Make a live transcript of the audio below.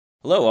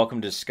Hello, welcome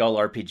to Skull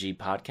RPG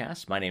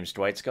Podcast. My name's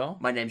Dwight Skull.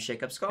 My name's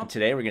Jacob Skull. And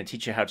today we're going to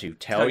teach you how to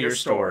tell your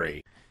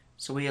story.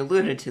 So we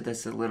alluded to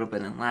this a little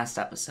bit in last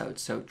episode.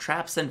 So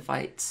traps and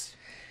fights.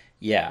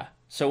 Yeah.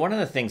 So one of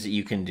the things that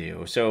you can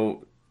do,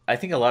 so I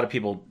think a lot of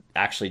people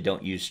actually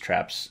don't use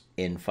traps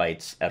in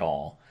fights at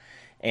all.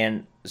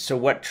 And so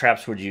what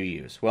traps would you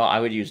use? Well, I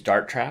would use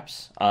dart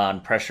traps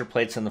on pressure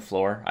plates in the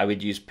floor. I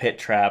would use pit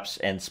traps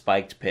and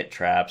spiked pit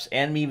traps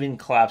and even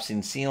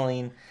collapsing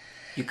ceiling.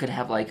 You could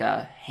have like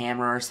a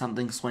hammer or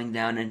something swing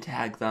down and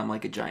tag them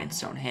like a giant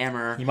stone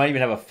hammer. You might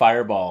even have a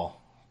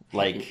fireball,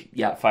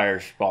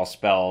 fireball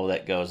spell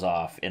that goes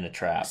off in a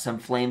trap. Some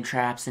flame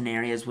traps in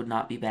areas would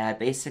not be bad.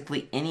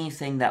 Basically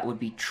anything that would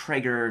be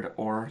triggered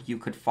or you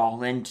could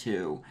fall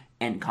into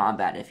in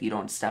combat if you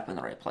don't step in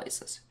the right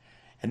places.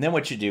 And then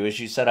what you do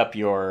is you set up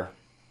your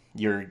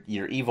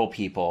evil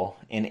people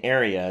in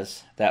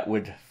areas that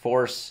would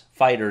force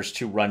fighters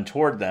to run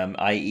toward them,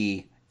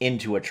 i.e.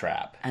 into a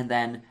trap. And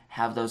then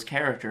have those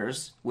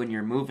characters, when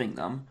you're moving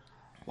them,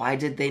 why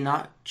did they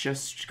not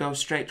just go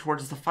straight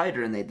towards the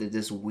fighter and they did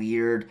this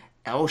weird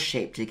L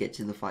shape to get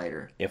to the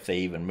fighter? If they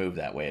even move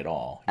that way at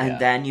all. And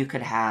then you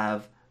could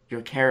have your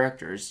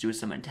characters do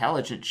some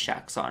intelligence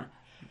checks on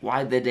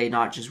why did they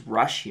not just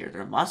rush here?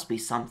 There must be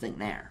something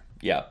there.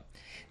 Yeah.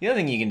 The other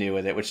thing you can do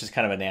with it, which is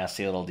kind of a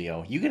nasty little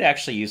deal, you could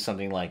actually use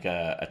something like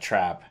a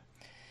trap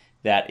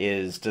that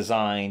is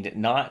designed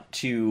not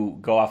to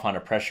go off on a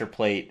pressure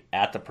plate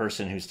at the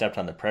person who stepped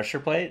on the pressure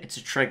plate. It's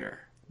a trigger.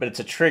 But it's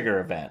a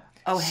trigger event.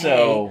 Oh,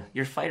 hey,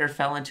 your fighter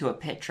fell into a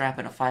pit trap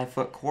in a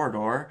 5-foot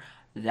corridor.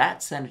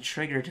 That sent a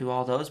trigger to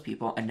all those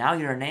people, and now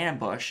you're in an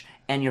ambush,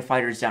 and your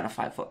fighter's down a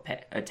 5-foot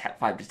pit, a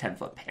 5 to 10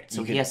 foot pit.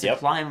 So he has to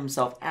climb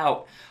himself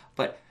out,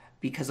 but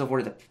because of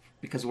where the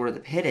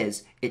pit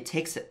is, it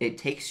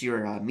takes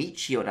your meat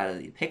shield out of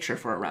the picture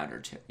for a round or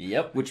two.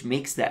 Yep. Which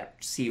makes that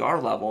CR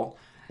level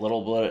a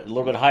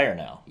little bit higher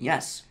now.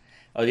 Yes.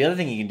 Oh, the other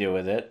thing you can do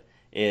with it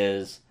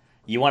is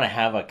you want to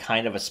have a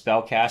kind of a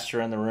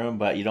spellcaster in the room,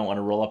 but you don't want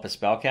to roll up a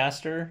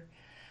spellcaster.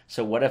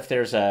 So what if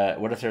there's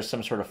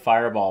some sort of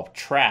fireball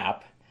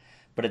trap,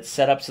 but it's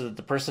set up so that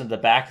the person at the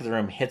back of the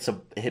room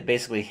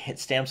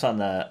stamps on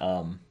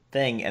the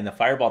thing, and the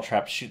fireball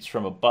trap shoots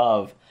from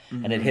above,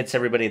 and it hits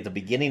everybody at the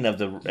beginning of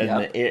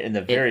in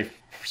the very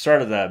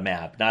start of the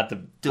map, not the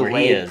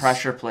delayed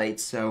pressure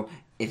plates. So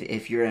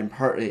if you're in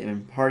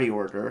party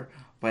order,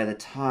 by the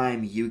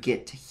time you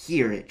get to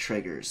here, it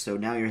triggers. So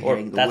now you're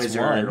hitting the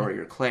wizard or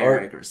your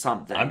cleric or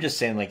something. I'm just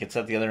saying, like, it's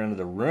at the other end of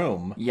the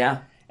room.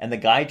 Yeah. And the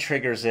guy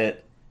triggers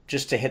it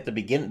just to hit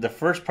the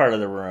first part of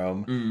the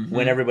room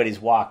when everybody's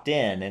walked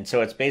in. And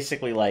so it's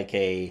basically like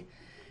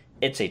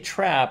it's a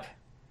trap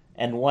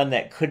and one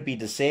that could be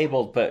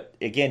disabled. But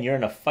again, you're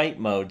in a fight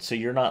mode, so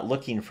you're not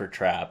looking for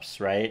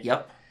traps, right?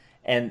 Yep.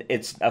 And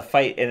it's a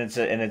fight,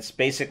 and it's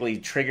basically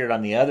triggered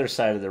on the other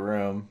side of the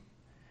room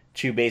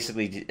to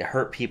basically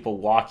hurt people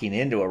walking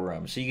into a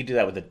room. So you could do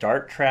that with a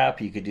dart trap.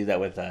 You could do that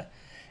with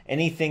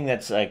anything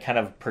that's a kind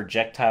of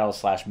projectile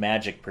 /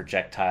 magic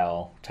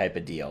projectile type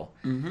of deal.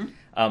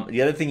 Mm-hmm.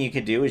 The other thing you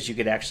could do is you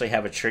could actually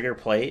have a trigger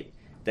plate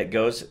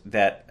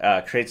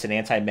that creates an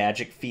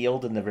anti-magic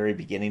field in the very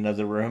beginning of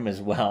the room as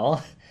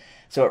well.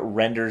 So it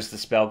renders the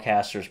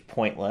spellcasters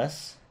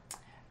pointless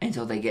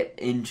until they get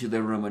into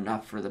the room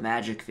enough for the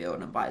magic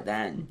field, and by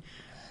then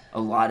a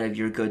lot of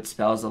your good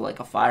spells like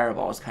a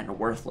fireball is kind of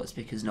worthless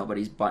because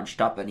nobody's bunched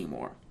up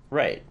anymore.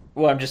 Right.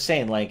 Well, I'm just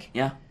saying, like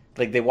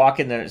they walk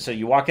in there, so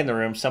you walk in the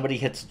room, somebody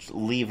hits a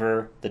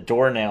lever, the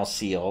door now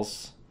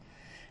seals,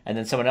 and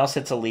then someone else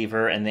hits a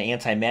lever, and the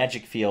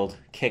anti-magic field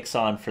kicks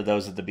on for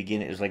those at the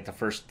beginning. It was like the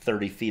first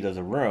 30 feet of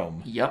the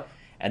room. Yep.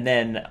 And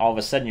then all of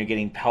a sudden you're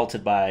getting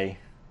pelted by,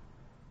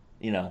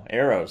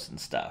 arrows and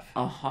stuff.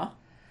 Uh-huh.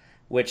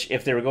 Which,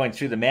 if they were going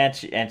through the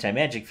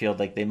anti-magic field,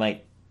 like, they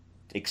might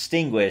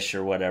extinguish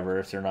or whatever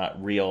if they're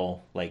not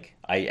real, like,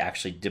 I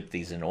actually dip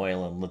these in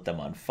oil and lit them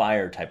on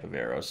fire type of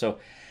arrows. So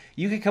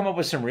you could come up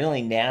with some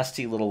really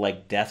nasty little,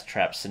 like, death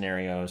trap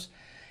scenarios.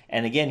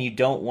 And again, you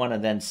don't want to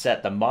then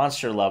set the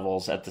monster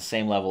levels at the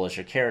same level as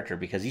your character,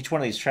 because each one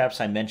of these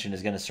traps I mentioned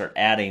is going to start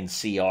adding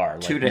CR.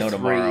 Like 2 to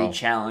 3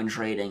 challenge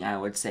rating, I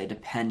would say,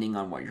 depending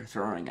on what you're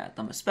throwing at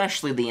them.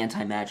 Especially the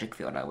anti-magic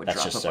field, I would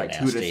drop it by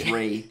 2 to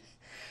 3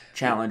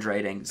 challenge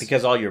ratings,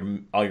 because all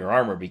your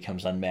armor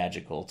becomes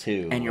unmagical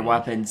too, and your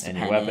weapons, and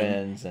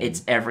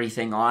it's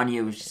everything on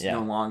you. It's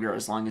no longer,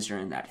 as long as you're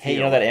in that field. Hey,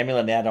 you know that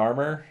amulet net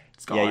armor?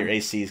 It's gone. Yeah, your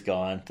AC's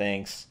gone.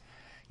 Thanks.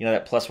 You know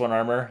that +1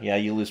 armor? Yeah,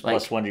 you lose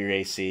 +1 to your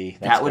AC.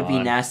 That would be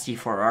nasty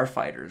for our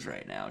fighters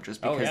right now,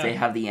 just because they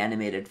have the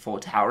animated full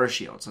tower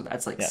shield. So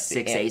that's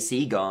 6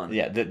 AC gone.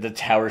 Yeah, the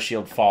tower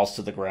shield falls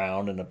to the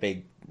ground in a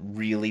big,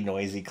 really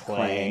noisy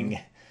clang.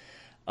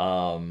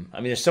 I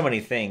mean, there's so many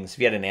things. If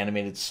you had an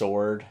animated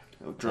sword,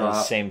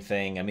 same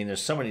thing. I mean,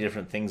 there's so many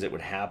different things that would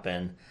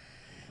happen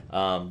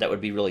that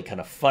would be really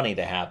kind of funny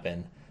to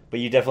happen. But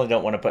you definitely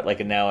don't want to put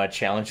a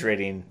challenge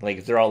rating, like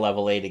if they're all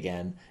level 8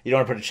 again, you don't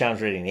want to put a challenge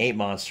rating 8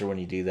 monster when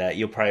you do that.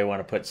 You'll probably want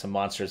to put some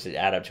monsters that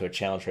add up to a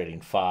challenge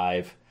rating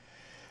 5,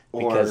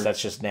 because that's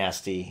just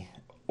nasty.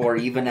 Or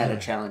even at a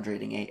challenge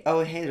rating 8.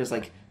 Oh, hey, there's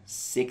like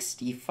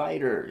 60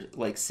 fighters,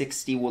 like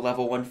 60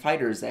 level 1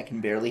 fighters that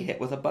can barely hit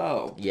with a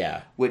bow.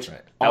 Yeah. Which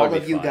right. all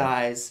of you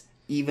guys,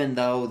 even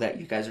though that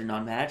you guys are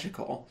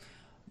non-magical,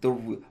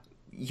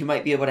 you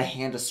might be able to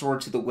hand a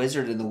sword to the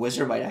wizard, and the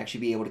wizard might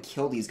actually be able to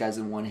kill these guys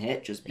in one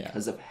hit just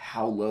because of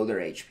how low their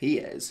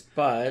HP is.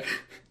 But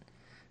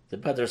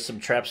there's some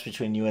traps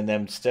between you and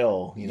them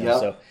still,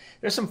 So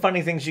there's some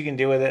funny things you can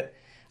do with it.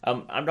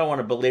 I don't want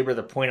to belabor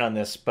the point on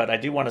this, but I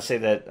do want to say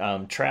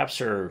that traps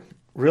are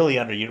really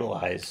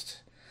underutilized.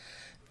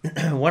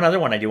 One other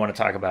one I do want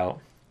to talk about,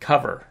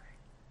 cover.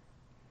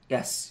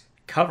 Yes.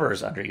 Cover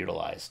is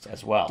underutilized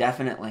as well.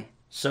 Definitely.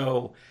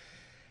 So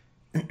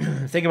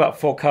think about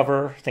full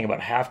cover, think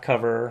about half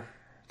cover,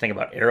 think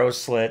about arrow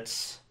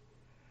slits,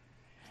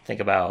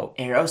 think about...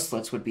 Arrow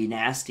slits would be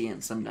nasty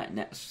in some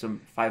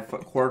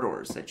 5-foot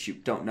corridors that you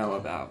don't know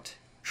about.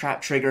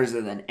 Trap triggers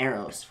and then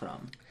arrows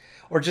from.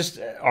 Or just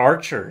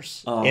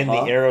archers in the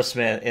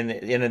arrowsmith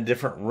in a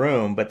different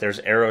room, but there's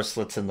arrow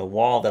slits in the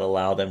wall that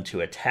allow them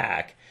to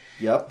attack.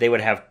 Yep. They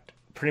would have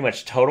pretty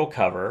much total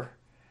cover,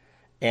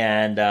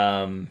 and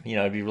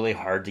it'd be really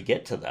hard to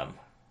get to them.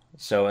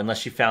 So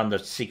unless you found the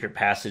secret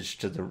passage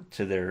to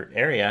their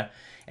area,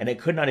 and it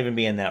could not even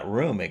be in that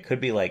room. It could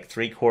be like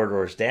 3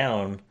 corridors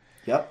down.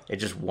 Yep. It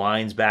just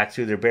winds back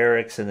through their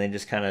barracks, and they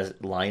just kind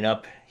of line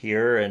up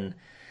here and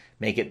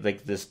make it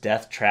like this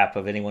death trap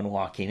of anyone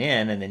walking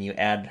in, and then you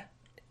add...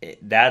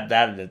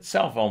 That in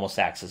itself almost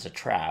acts as a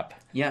trap.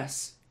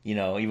 Yes.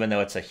 Even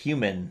though it's a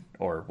human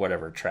or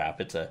whatever trap,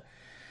 it's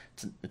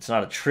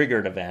not a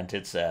triggered event.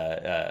 It's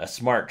a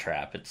smart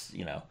trap.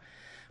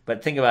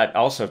 But think about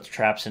also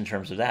traps in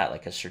terms of that,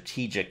 like a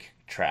strategic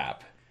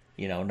trap.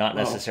 Not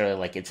necessarily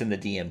like it's in the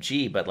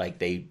DMG, but like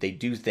they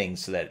do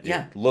things so that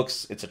it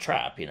looks it's a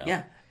trap.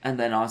 Yeah, and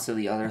then also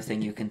the other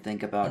thing you can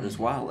think about as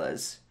well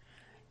is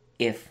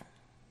if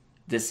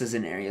this is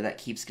an area that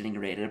keeps getting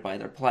raided by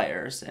their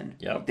players, and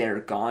they're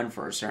gone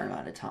for a certain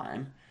amount of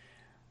time.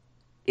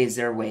 Is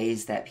there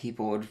ways that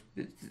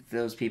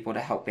those people to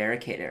help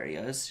barricade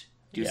areas,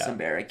 do some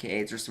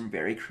barricades or some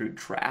very crude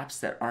traps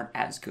that aren't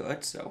as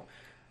good, so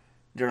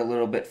they're a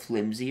little bit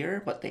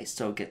flimsier, but they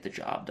still get the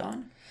job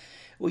done?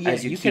 Well,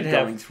 as you keep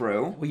going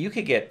through. Well, you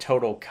could get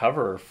total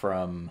cover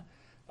from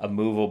a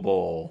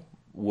movable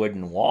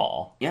wooden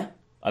wall. Yeah.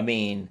 I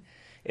mean...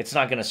 It's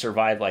not going to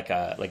survive like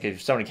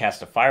if somebody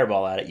cast a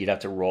fireball at it, you'd have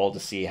to roll to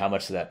see how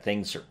much of that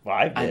thing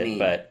survived it.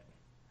 But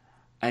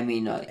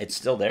it's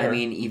still there. I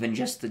mean, even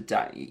just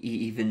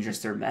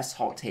their mess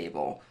hall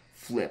table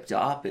flipped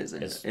up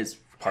is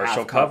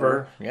partial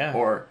cover, yeah,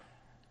 or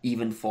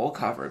even full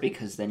cover,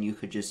 because then you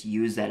could just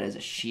use that as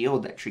a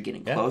shield that you're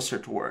getting closer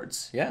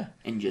towards,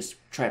 and just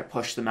try to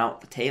push them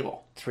out the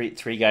table.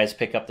 Three guys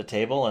pick up the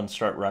table and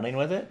start running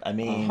with it. I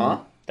mean.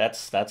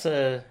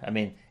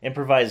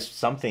 Improvise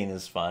something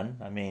is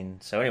fun.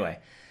 So anyway,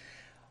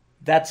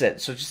 that's it.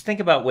 So just think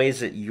about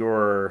ways that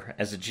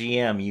as a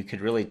GM, you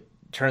could really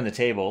turn the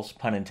tables,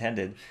 pun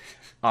intended,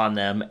 on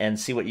them and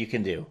see what you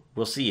can do.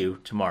 We'll see you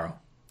tomorrow.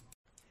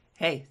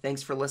 Hey,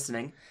 thanks for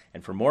listening.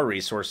 And for more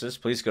resources,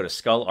 please go to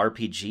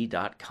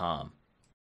skullrpg.com.